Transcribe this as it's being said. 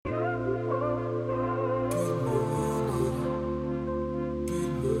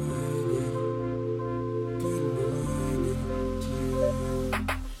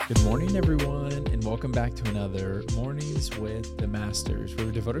Good morning, everyone, and welcome back to another Mornings with the Masters, where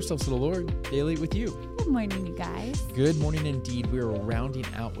we devote ourselves to the Lord daily with you. Good morning, you guys. Good morning indeed. We are rounding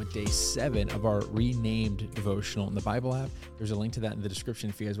out with day 7 of our renamed devotional in the Bible app. There's a link to that in the description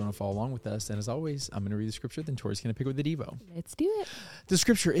if you guys want to follow along with us. And as always, I'm going to read the scripture, then Tori's going to pick with the Devo. Let's do it. The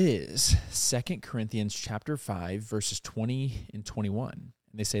scripture is 2 Corinthians chapter 5, verses 20 and 21. And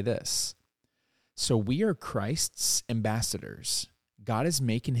they say this: "So we are Christ's ambassadors. God is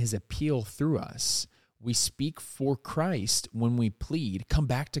making his appeal through us. We speak for Christ when we plead, come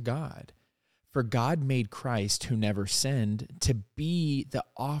back to God. For God made Christ, who never sinned, to be the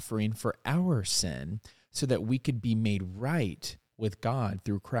offering for our sin, so that we could be made right with God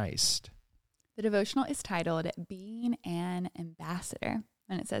through Christ." The devotional is titled Being an Ambassador,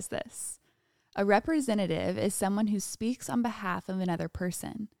 and it says this: "A representative is someone who speaks on behalf of another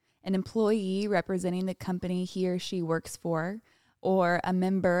person. An employee representing the company he or she works for, or a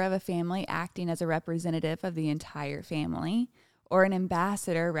member of a family acting as a representative of the entire family, or an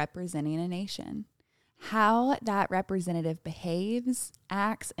ambassador representing a nation. How that representative behaves,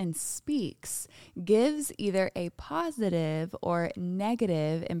 acts, and speaks gives either a positive or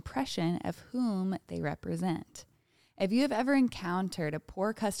negative impression of whom they represent. If you have ever encountered a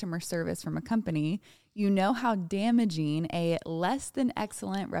poor customer service from a company, you know how damaging a less than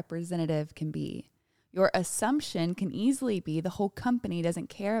excellent representative can be. Your assumption can easily be the whole company doesn't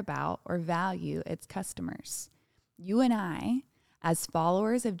care about or value its customers. You and I, as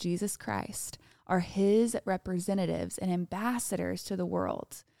followers of Jesus Christ, are his representatives and ambassadors to the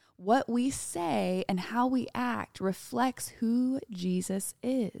world. What we say and how we act reflects who Jesus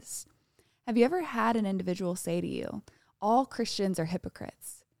is. Have you ever had an individual say to you, "All Christians are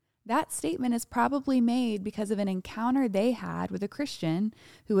hypocrites"? That statement is probably made because of an encounter they had with a Christian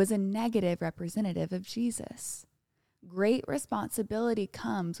who was a negative representative of Jesus. Great responsibility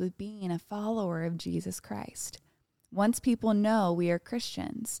comes with being a follower of Jesus Christ. Once people know we are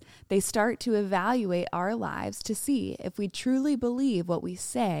Christians, they start to evaluate our lives to see if we truly believe what we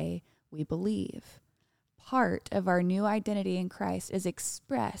say we believe. Part of our new identity in Christ is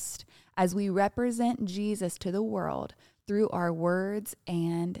expressed as we represent Jesus to the world through our words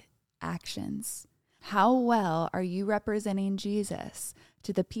and actions. How well are you representing Jesus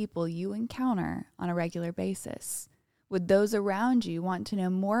to the people you encounter on a regular basis? Would those around you want to know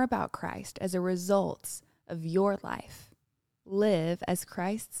more about Christ as a result of your life? Live as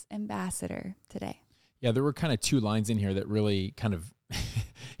Christ's ambassador today. Yeah, there were kind of 2 lines in here that really kind of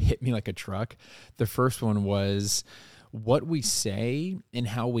hit me like a truck. The first one was, what we say and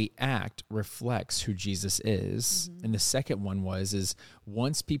how we act reflects who Jesus is. Mm-hmm. And the second one is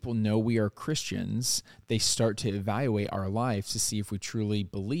once people know we are Christians, they start to evaluate our lives to see if we truly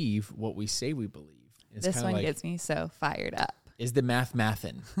believe what we say we believe. This one gets me so fired up. Is the math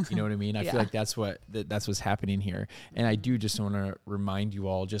mathin'? You know what I mean? I feel like that's what's happening here. And I do just want to remind you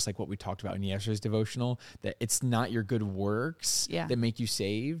all, just like what we talked about in yesterday's devotional, that it's not your good works that make you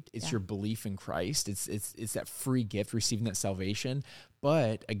saved. It's your belief in Christ. It's that free gift, receiving that salvation.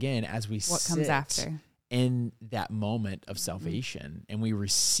 But again, as we what comes after in that moment of salvation and we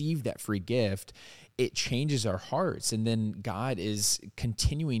receive that free gift, it changes our hearts. And then God is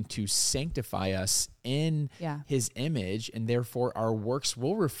continuing to sanctify us in his image. And therefore our works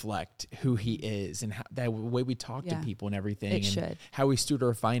will reflect who he is and how, that way we talk to people and everything. It should. How we steward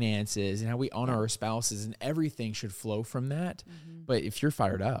our finances and how we honor our spouses, and everything should flow from that. Mm-hmm. But if you're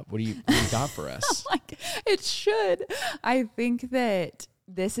fired up, what do you got for us? It should. I think that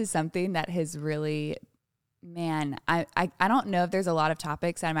this is something that has really... Man, I don't know if there's a lot of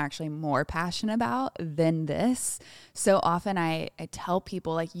topics I'm actually more passionate about than this. So often I tell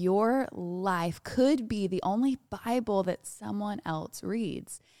people, like, your life could be the only Bible that someone else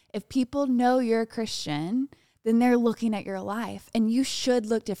reads. If people know you're a Christian, then they're looking at your life, and you should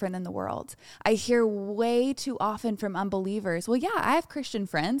look different than the world. I hear way too often from unbelievers, well, yeah, I have Christian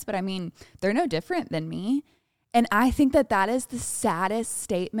friends, but I mean, they're no different than me. And I think that is the saddest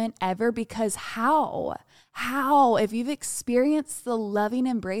statement ever, because how, if you've experienced the loving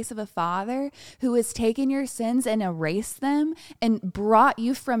embrace of a Father who has taken your sins and erased them and brought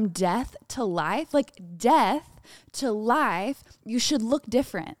you from death to life, like death to life, you should look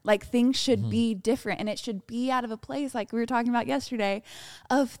different. Like things should be different, and it should be out of a place, like we were talking about yesterday,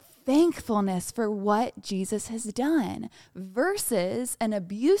 of thankfulness for what Jesus has done versus an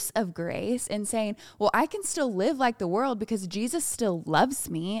abuse of grace and saying, well, I can still live like the world because Jesus still loves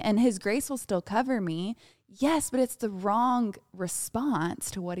me and his grace will still cover me. Yes, but it's the wrong response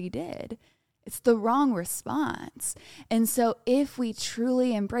to what he did. It's the wrong response. And so if we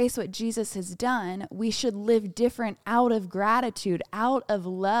truly embrace what Jesus has done, we should live different out of gratitude, out of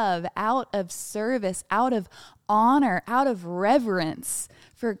love, out of service, out of honor, out of reverence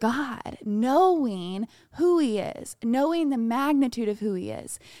for God, knowing who he is, knowing the magnitude of who he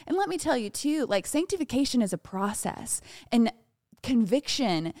is. And let me tell you too, like sanctification is a process, and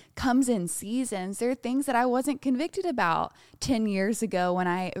conviction comes in seasons. There are things that I wasn't convicted about 10 years ago when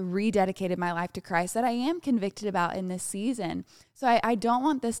I rededicated my life to Christ that I am convicted about in this season. So I don't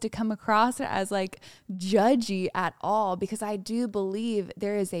want this to come across as like judgy at all, because I do believe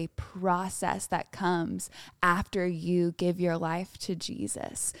there is a process that comes after you give your life to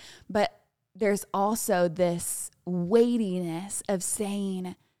Jesus. But there's also this weightiness of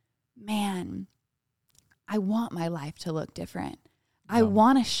saying, man, I want my life to look different. I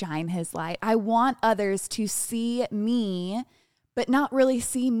want to shine his light. I want others to see me, but not really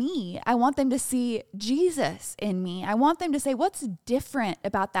see me. I want them to see Jesus in me. I want them to say, what's different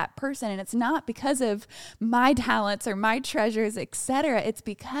about that person? And it's not because of my talents or my treasures, etc. It's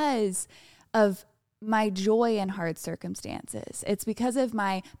because of my joy in hard circumstances. It's because of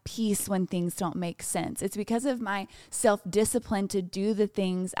my peace when things don't make sense. It's because of my self-discipline to do the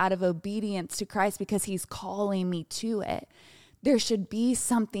things out of obedience to Christ because he's calling me to it. There should be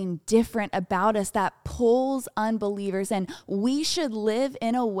something different about us that pulls unbelievers, and we should live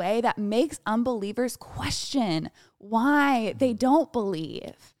in a way that makes unbelievers question why they don't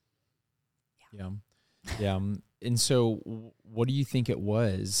believe. Yeah. And so what do you think it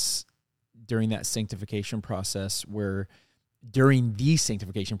was during that sanctification process during the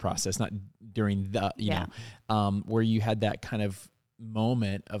sanctification process, not during the, where you had that kind of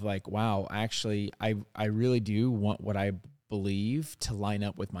moment of like, wow, actually, I really do want what I believe to line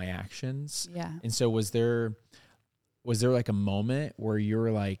up with my actions. Yeah. And so was there like a moment where you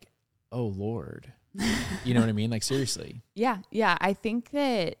were like, oh Lord, you know what I mean? Like seriously. Yeah. Yeah. I think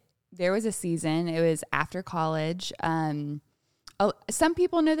that there was a season, it was after college. Some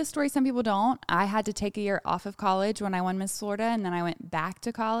people know the story, some people don't. I had to take a year off of college when I won Miss Florida, and then I went back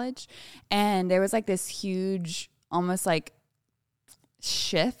to college, and there was like this huge, almost like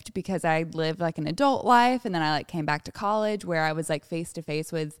shift because I lived like an adult life, and then I like came back to college where I was like face to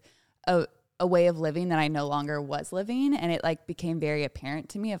face with a way of living that I no longer was living, and it like became very apparent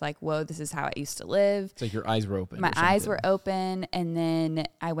to me of like, whoa, this is how I used to live. It's like your eyes were open. My eyes were open, and then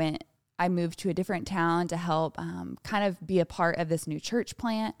I moved to a different town to help kind of be a part of this new church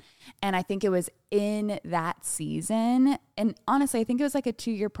plant. And I think it was in that season, and honestly, I think it was like a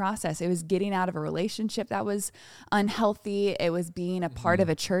 2-year process. It was getting out of a relationship that was unhealthy. It was being a part of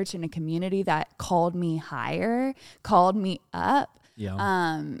a church and a community that called me higher, called me up.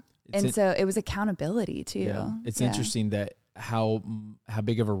 Yeah. So it was accountability too. Yeah. It's interesting that how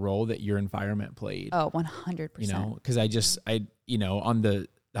big of a role that your environment played. Oh, 100%. You know, because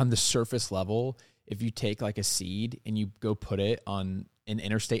on the surface level, if you take like a seed and you go put it on an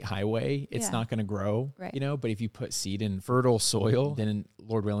interstate highway, it's not going to grow, right. You know, but if you put seed in fertile soil, then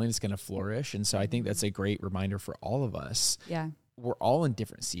Lord willing, it's going to flourish. And so I think that's a great reminder for all of us. Yeah. We're all in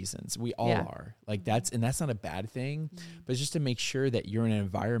different seasons. We all are like that's not a bad thing, but just to make sure that you're in an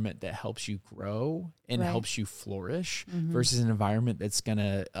environment that helps you grow and helps you flourish versus an environment that's going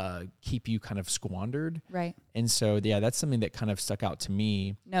to keep you kind of squandered. Right. And so, that's something that kind of stuck out to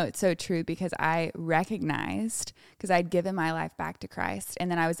me. No, it's so true because I recognized, because I'd given my life back to Christ, and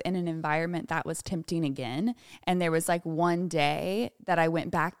then I was in an environment that was tempting again. And there was like one day that I went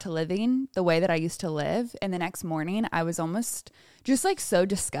back to living the way that I used to live. And the next morning I was almost just like so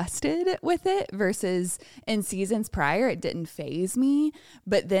disgusted with it versus in seasons prior, it didn't faze me.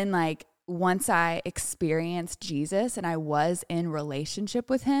 But then like once I experienced Jesus and I was in relationship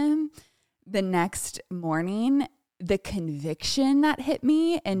with him, the next morning, the conviction that hit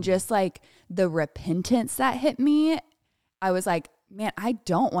me and just like the repentance that hit me, I was like, man, I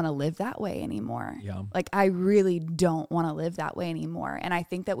don't want to live that way anymore. Yeah. Like I really don't want to live that way anymore. And I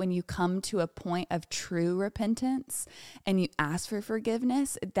think that when you come to a point of true repentance and you ask for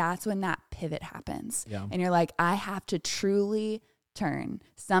forgiveness, that's when that pivot happens. Yeah. And you're like, I have to truly turn.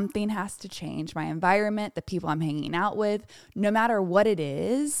 Something has to change. My environment, the people I'm hanging out with, no matter what it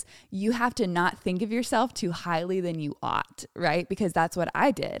is, you have to not think of yourself too highly than you ought, right? Because that's what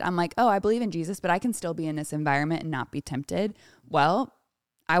I did. I'm like, oh, I believe in Jesus, but I can still be in this environment and not be tempted. Well,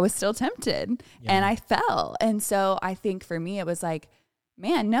 I was still tempted and I fell. And so I think for me, it was like,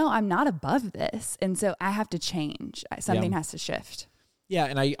 man, no, I'm not above this. And so I have to change. Something has to shift. Yeah,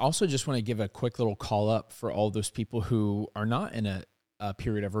 and I also just want to give a quick little call up for all those people who are not in a a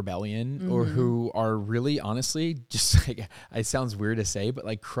period of rebellion or who are really honestly just like, it sounds weird to say, but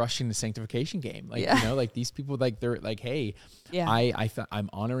like crushing the sanctification game. Like, you know, like these people, like they're like, hey, I'm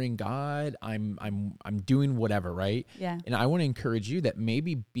honoring God. I'm doing whatever. Right. Yeah. And I want to encourage you that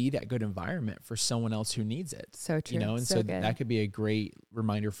maybe be that good environment for someone else who needs it. So true. You know, and so that could be a great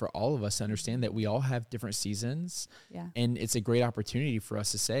reminder for all of us to understand that we all have different seasons. Yeah. And it's a great opportunity for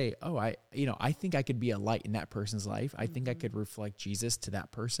us to say, oh, I think I could be a light in that person's life. I think I could reflect Jesus to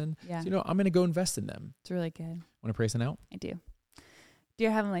that person. Yeah. So, I'm going to go invest in them. It's really good. Want to pray us out? I do.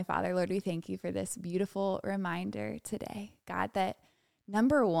 Dear Heavenly Father, Lord, we thank you for this beautiful reminder today, God, that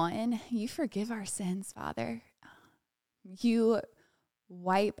number one, you forgive our sins, Father. You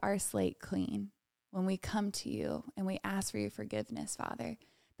wipe our slate clean when we come to you and we ask for your forgiveness, Father,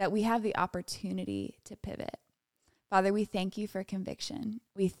 that we have the opportunity to pivot. Father, we thank you for conviction.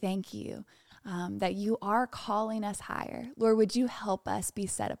 We thank you that you are calling us higher. Lord, would you help us be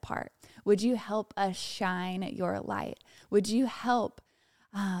set apart? Would you help us shine your light? Would you help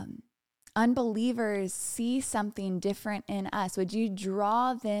unbelievers see something different in us? Would you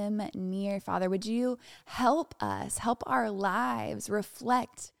draw them near, Father? Would you help us, help our lives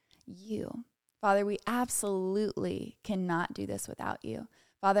reflect you? Father, we absolutely cannot do this without you.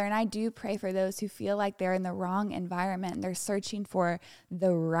 Father, and I do pray for those who feel like they're in the wrong environment and they're searching for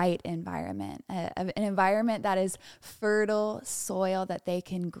the right environment, an environment that is fertile soil that they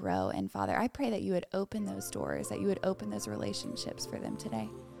can grow in. Father, I pray that you would open those doors, that you would open those relationships for them today.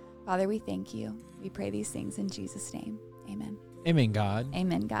 Father, we thank you. We pray these things in Jesus' name. Amen. Amen, God.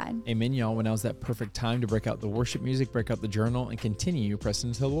 Amen, God. Amen, y'all. When now's that perfect time to break out the worship music, break out the journal, and continue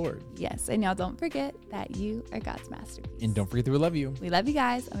pressing into the Lord. Yes, and y'all don't forget that you are God's masterpiece. And don't forget that we love you. We love you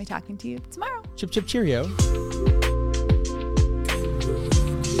guys, and we'll be talking to you tomorrow. Chip, chip, cheerio.